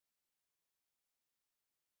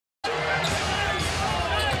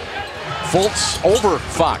Fultz over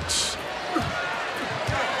Fox.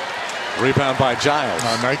 Rebound by Giles.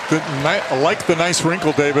 I like the nice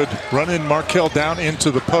wrinkle, David. Running Markelle down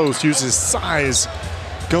into the post. Use his size.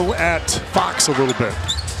 Go at Fox a little bit.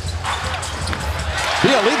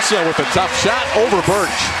 Bielitsa with a tough shot over Birch.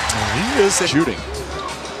 He is shooting.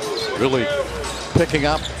 Really picking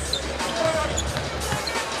up.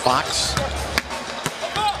 Fox.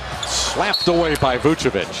 Slapped away by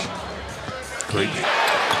Vucevic. Great.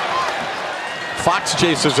 Fox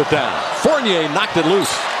chases it down. Fournier knocked it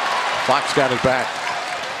loose. Fox got it back.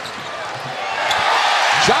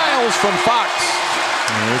 Giles from Fox.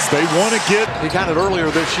 Yes, they want to get. He got it earlier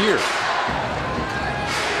this year.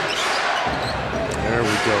 There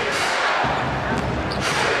we go.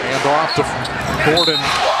 And off to Gordon.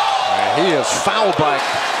 And he is fouled by.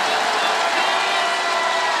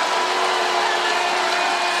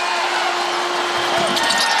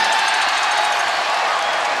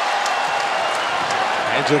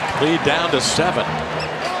 Magic lead down to 7.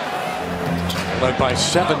 Led by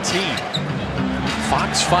 17.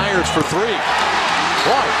 Fox fires for 3.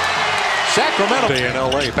 Boy, Sacramento in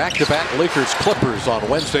LA. Back-to-back Lakers Clippers on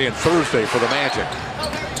Wednesday and Thursday for the Magic.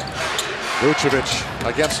 Vucevic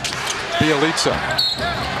against Bielitsa.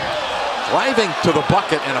 Driving to the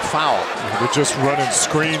bucket and a foul. They're just running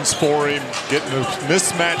screens for him, getting the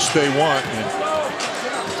mismatch they want.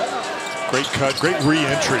 Great cut, great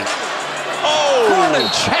re-entry. Oh! Gordon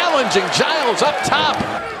challenging Giles up top.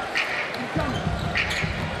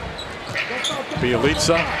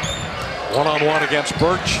 Bielitsa, one-on-one against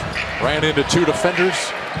Birch. Ran into 2 defenders.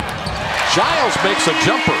 Giles makes a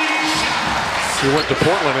jumper. He went to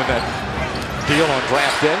Portland in that deal on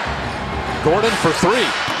draft day. Gordon for 3.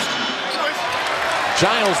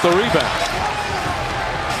 Giles the rebound.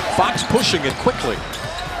 Fox pushing it quickly.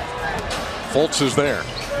 Fultz is there.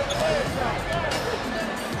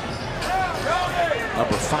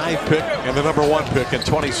 Number 5 pick and the number 1 pick in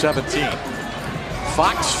 2017.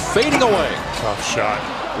 Fox fading away. Tough shot.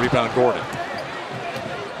 Rebound Gordon.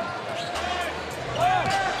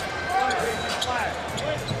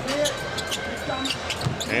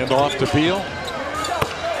 Hand off to Beal.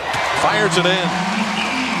 Fires it in.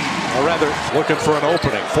 Or rather, looking for an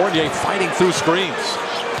opening. Fournier fighting through screens.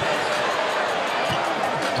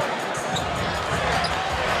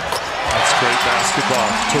 That's great basketball.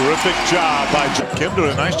 Terrific job by Kim.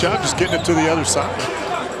 Doing a nice job just getting it to the other side.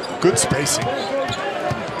 Good spacing.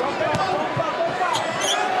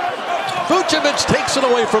 Vucevic takes it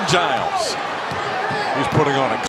away from Giles. He's putting on a